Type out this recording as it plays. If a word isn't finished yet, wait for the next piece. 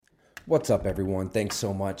What's up, everyone? Thanks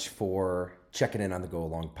so much for checking in on the Go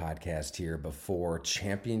Along podcast here before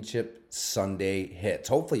Championship Sunday hits.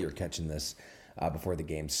 Hopefully you're catching this before the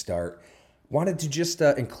games start. Wanted to just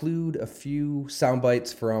include a few sound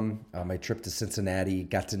bites from my trip to Cincinnati.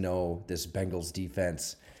 Got to know this Bengals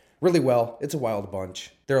defense really well. It's a wild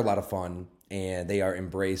bunch. They're a lot of fun, and they are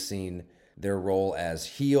embracing their role as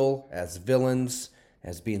heel, as villains,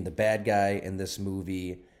 as being the bad guy in this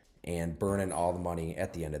movie, and burning all the money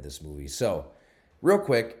at the end of this movie. So, real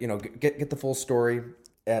quick, get the full story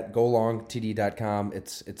at golongtd.com.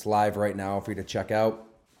 It's live right now for you to check out.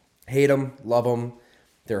 Hate them, love them.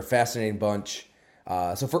 They're a fascinating bunch.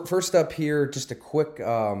 First up here, just a quick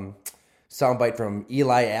soundbite from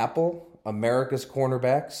Eli Apple, America's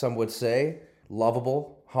cornerback, some would say.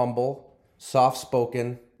 Lovable, humble,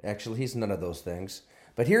 soft-spoken. Actually, he's none of those things.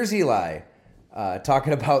 But here's Eli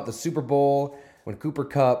talking about the Super Bowl when Cooper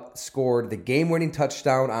Kupp scored the game-winning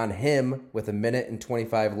touchdown on him with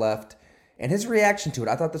 1:25 left, and his reaction to it.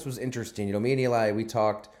 I thought this was interesting. Me and Eli, we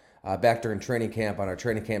talked back during training camp on our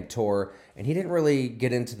training camp tour, and he didn't really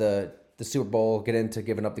get into the Super Bowl, get into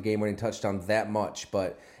giving up the game-winning touchdown that much.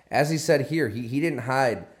 But as he said here, he didn't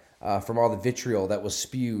hide from all the vitriol that was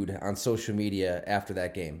spewed on social media after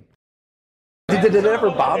that game. Did it ever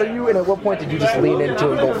bother you? And at what point did you just lean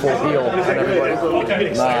into it and go full heel on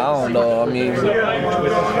everybody? Nah, I don't know. I mean,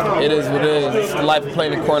 it is what it is. It's the life of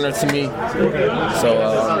playing the corner to me. So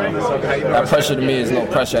that pressure to me is no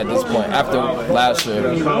pressure at this point. After last year,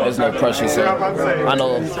 there's no pressure. So I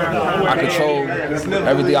know I control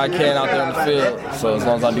everything I can out there on the field. So as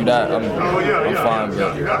long as I do that, I'm fine.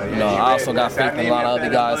 But I also got faith in a lot of other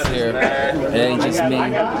guys here. It ain't just me.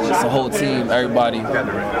 It's the whole team, everybody.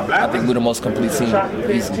 I think we're the most complete team.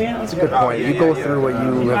 Easy. That's a good point. You go through what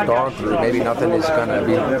you have gone through, maybe nothing is going to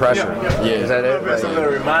be pressure. Yeah. Is that it?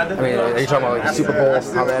 Are you talking about the Super Bowl,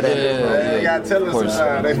 how that ended? Yeah, of course.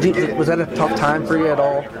 Was that a tough time for you at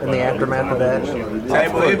all in the aftermath of that?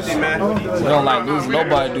 Of course. You don't like losing.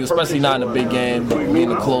 Nobody do, especially not in a big game,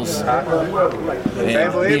 being close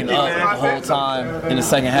and being up the whole time in the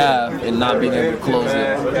second half and not being able to close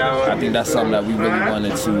it. I think that's something that we really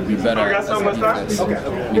wanted to be better at as a defense.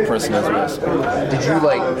 Me personally as well. Did you go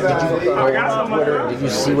on Twitter and did you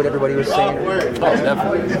see what everybody was saying? Oh,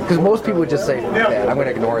 definitely. Because most people would just say, fuck that, I'm going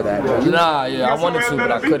to ignore that. I wanted to,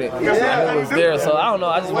 but I couldn't. I knew it was there, so I don't know.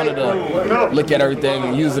 I just wanted to look at everything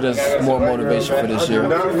and use it as more motivation for this year.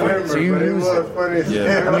 So you use it?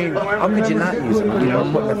 Yeah. I mean, how could you not use it? Putting a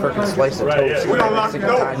freaking slice of toast every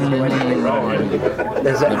single time you do anything wrong.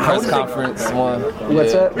 The press conference one.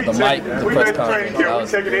 What's that? The mic, the press conference. That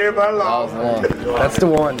was the one. That's the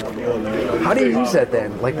one. How do you use that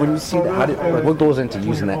then? Like when you see that, what goes into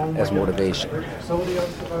using that as motivation?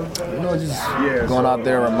 Just going out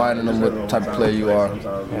there, reminding them what type of player you are,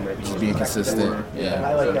 just being consistent,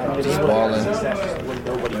 just balling,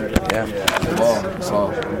 ball. That's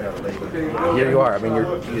all. Here you are. I mean,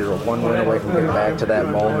 you're one win away from getting back to that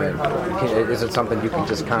moment. Is it something you can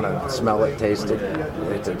just kind of smell it, taste it?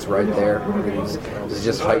 It's right there. It's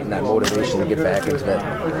just heighten that motivation to get back into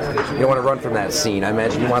that. You don't want to run from that scene. I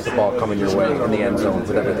imagine you want the ball coming your way in the end zone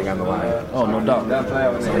with everything on the line. Oh, no doubt. No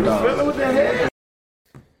doubt.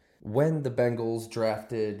 When the Bengals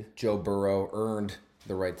drafted Joe Burrow, earned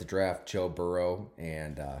the right to draft Joe Burrow,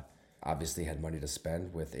 and obviously had money to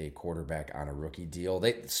spend with a quarterback on a rookie deal.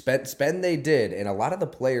 They they did, and a lot of the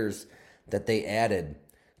players that they added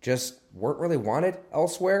just weren't really wanted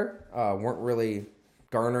elsewhere, weren't really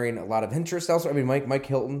garnering a lot of interest elsewhere. I mean, Mike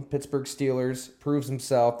Hilton, Pittsburgh Steelers, proves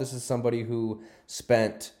himself. This is somebody who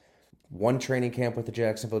spent one training camp with the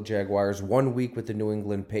Jacksonville Jaguars, 1 week with the New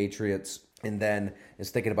England Patriots, and then is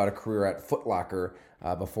thinking about a career at Foot Locker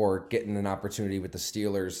before getting an opportunity with the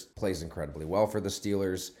Steelers. Plays incredibly well for the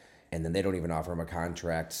Steelers, and then they don't even offer him a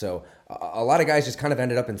contract. So a lot of guys just kind of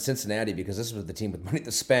ended up in Cincinnati because this was the team with money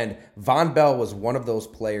to spend. Von Bell was one of those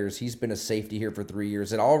players. He's been a safety here for 3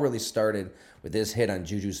 years. It all really started with his hit on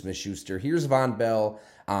Juju Smith-Schuster. Here's Von Bell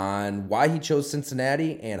on why he chose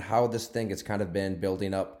Cincinnati and how this thing has kind of been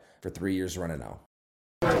building up for 3 years running now.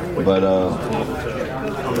 But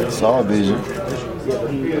saw a vision,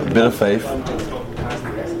 a bit of faith,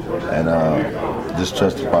 and just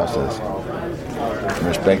trust the process. And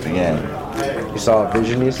respect the game. You saw a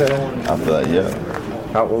vision, you said? I feel like, yeah.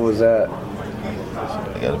 What was that?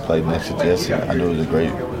 I got to play next to Jesse. I knew it was a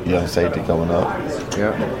great young safety coming up.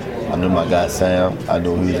 Yeah. I knew my guy Sam. I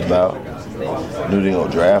knew who he was about. I knew they were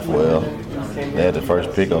going to draft well. They had the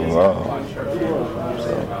first pick overall.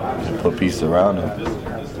 So, just put pieces around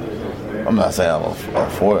them. I'm not saying I'm a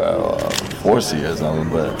four-seer or something,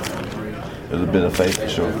 but there's a bit of faith for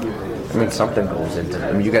sure. I mean, something goes into it.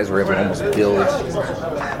 I mean, you guys were able to almost build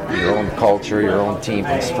your own culture, your own team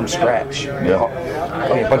from scratch. Yeah.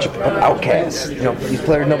 I mean, a bunch of outcasts. These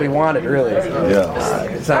players nobody wanted, really. Yeah.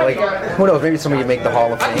 It's not like, who knows, maybe some of you make the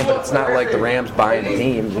Hall of Fame, but it's not like the Rams buying a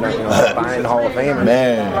team. You're not buying the Hall of Famers.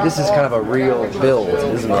 Man. This is kind of a real build,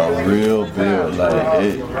 isn't it? A real build. Like,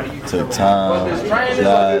 it took time.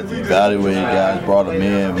 Guys evaluated guys, brought them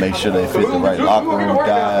in, make sure they fit the right locker room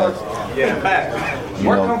guys.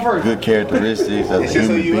 Good characteristics as a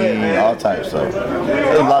human being, all types. So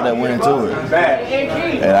there's a lot that went into it.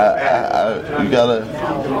 And you gotta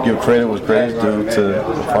give credit where credit's due to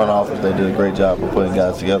the front office. They did a great job of putting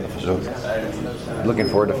guys together for sure. Looking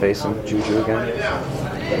forward to facing Juju again.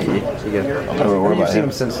 I'm not worried about You've seen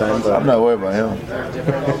him him since then, but I'm not worried about him.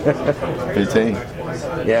 15.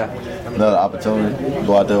 Yeah. Another opportunity to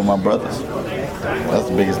go out there with my brothers. That's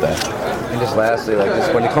the biggest thing. And just lastly,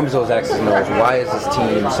 when it comes to those X's and O's, why is this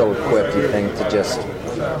team so equipped, you think, to just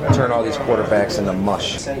turn all these quarterbacks into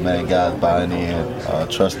mush? Man, guys buying in,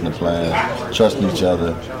 trusting the plan, trusting each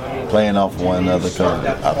other, playing off one another. Cause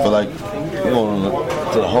I feel like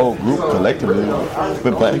to the whole group collectively, we've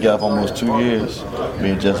been playing together for almost 2 years. Me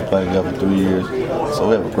and Justin playing together for 3 years. So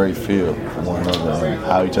we have a great feel for one another and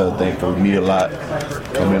how each other think. We meet a lot,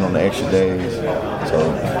 come in on the extra days.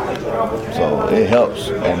 So it helps,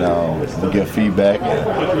 and we get feedback.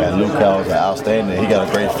 And Luke Howell's outstanding. He got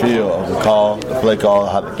a great feel of the play call,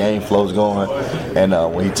 how the game flow's going. And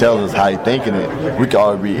when he tells us how he's thinking it, we can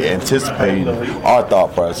already be anticipating our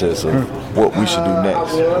thought process of what we should do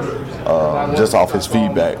next, just off his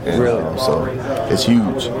feedback. And, really? So it's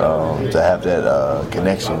huge to have that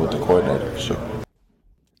connection with the coordinator, for sure.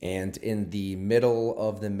 And in the middle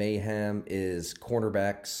of the mayhem is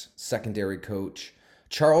cornerbacks, secondary coach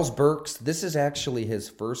Charles Burks. This is actually his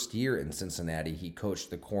first year in Cincinnati. He coached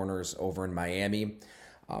the corners over in Miami,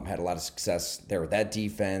 had a lot of success there with that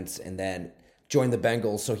defense, and then joined the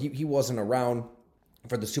Bengals. So he wasn't around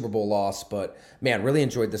for the Super Bowl loss, but man, really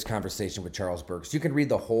enjoyed this conversation with Charles Burks. You can read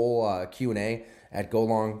the whole Q&A at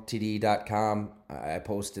golongtd.com. I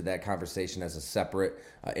posted that conversation as a separate,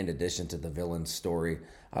 in addition to the villain story.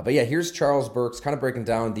 But yeah, here's Charles Burks kind of breaking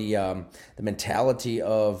down the mentality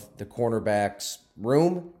of the cornerbacks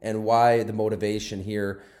room and why the motivation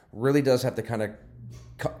here really does have to kind of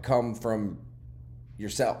come from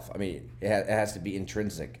yourself. I mean, it has to be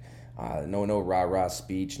intrinsic. No rah-rah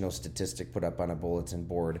speech, no statistic put up on a bulletin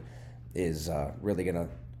board is really going to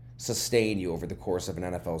sustain you over the course of an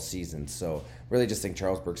NFL season. So really just think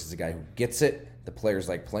Charles Burks is a guy who gets it. The players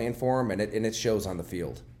like playing for him, and it shows on the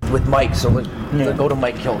field. With Mike, so go to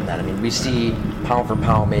Mike Hilton then. I mean, we see pound for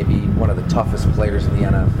pound maybe one of the toughest players in the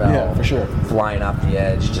NFL. Yeah, for sure. Flying off the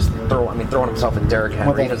edge, just throwing himself at Derrick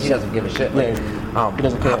Henry. He doesn't give a shit. Yeah, he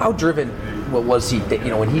doesn't care. How driven was he?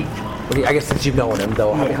 When he I guess since you've known him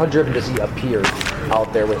though, how driven does he appear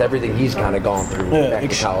out there with everything he's kind of gone through back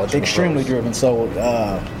to college? Extremely driven. So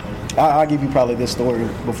I'll give you probably this story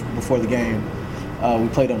before the game. We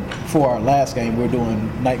played him before our last game. We were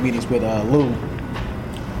doing night meetings with Lou.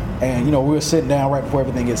 And, we were sitting down right before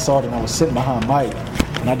everything gets started, and I was sitting behind Mike,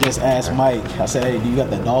 and I just asked Mike, I said, hey, do you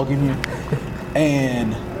got that dog in you?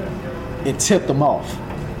 And it tipped him off.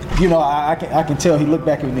 I can tell he looked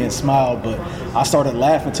back at me and smiled, but I started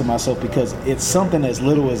laughing to myself because it's something as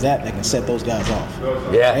little as that can set those guys off.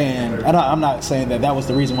 Yeah. And I'm not saying that was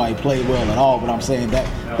the reason why he played well at all, but I'm saying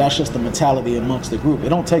that's just the mentality amongst the group. It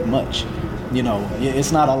don't take much.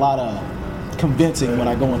 It's not a lot of convincing when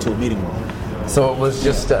I go into a meeting room. So it was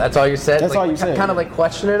just that's all you said. That's all you said. Kind of like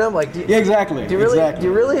questioning him, like exactly. Do you really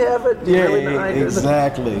have it?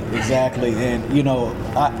 Exactly. And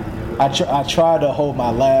I try to hold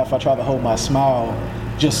my laugh. I try to hold my smile,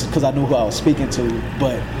 just because I knew who I was speaking to.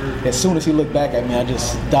 But as soon as he looked back at me, I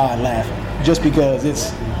just died laughing, just because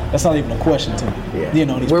that's not even a question to me.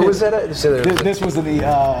 Yeah. Where was that at? This was in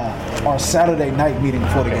our Saturday night meeting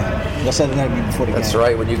before the game. That's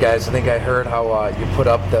right. When you guys, I think I heard how you put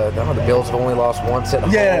up the Bills have only lost once at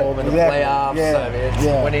home in the playoffs. Yeah. I mean, it's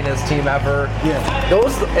winningest team ever. Yeah.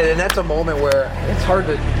 And that's a moment where it's hard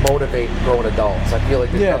to motivate grown adults. I feel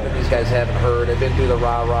like there's nothing these guys haven't heard. They've been through the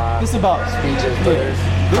rah-rah speeches. But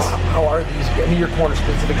how are these? I mean, your corner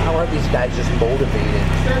specific. How are these guys just motivated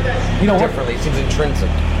differently? It seems intrinsic.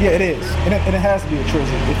 Yeah, it is, and it has to be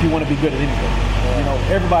intrinsic if you want to be good at anything.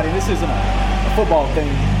 Everybody. This isn't a football thing.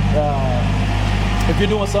 If you're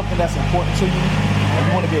doing something that's important to you and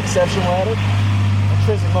you want to be exceptional at it,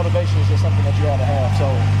 intrinsic motivation is just something that you ought to have. So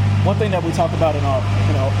one thing that we talk about in our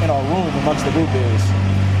room amongst the group is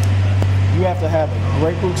you have to have a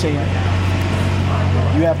great routine.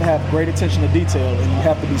 You have to have great attention to detail, and you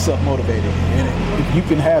have to be self-motivated. And if you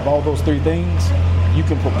can have all those three things, you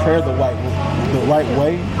can prepare the right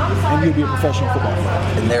way, and you'll be a professional football player.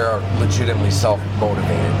 And they're legitimately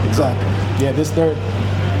self-motivated. Exactly. Yeah,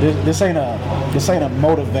 this ain't a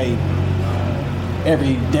motivate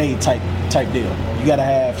every day type deal. You got to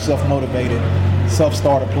have self-motivated,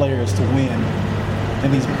 self-starter players to win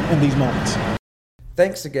in these moments.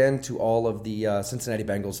 Thanks again to all of the Cincinnati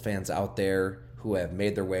Bengals fans out there who have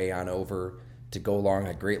made their way on over to Go Long.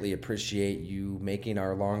 I greatly appreciate you making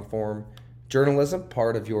our long-form journalism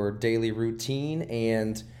part of your daily routine.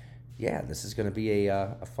 And yeah, this is going to be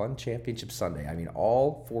a fun championship Sunday. I mean,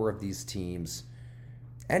 all four of these teams,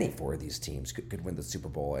 any four of these teams could win the Super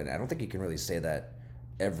Bowl. And I don't think you can really say that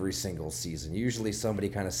every single season. Usually somebody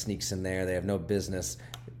kind of sneaks in there. They have no business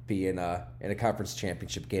being in a conference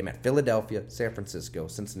championship game at Philadelphia, San Francisco,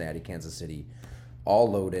 Cincinnati, Kansas City.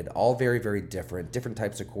 All loaded, all very, very different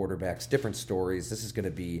types of quarterbacks, different stories. This is going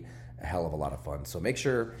to be a hell of a lot of fun. So make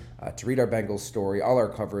sure to read our Bengals story, all our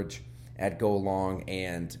coverage at Go Long,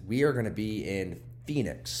 and we are going to be in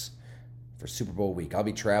Phoenix for Super Bowl week. I'll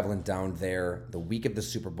be traveling down there the week of the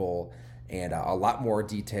Super Bowl, and a lot more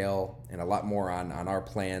detail and a lot more on our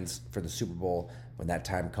plans for the Super Bowl when that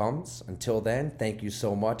time comes. Until then, thank you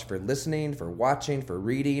so much for listening, for watching, for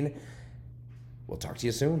reading. We'll talk to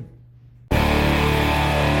you soon.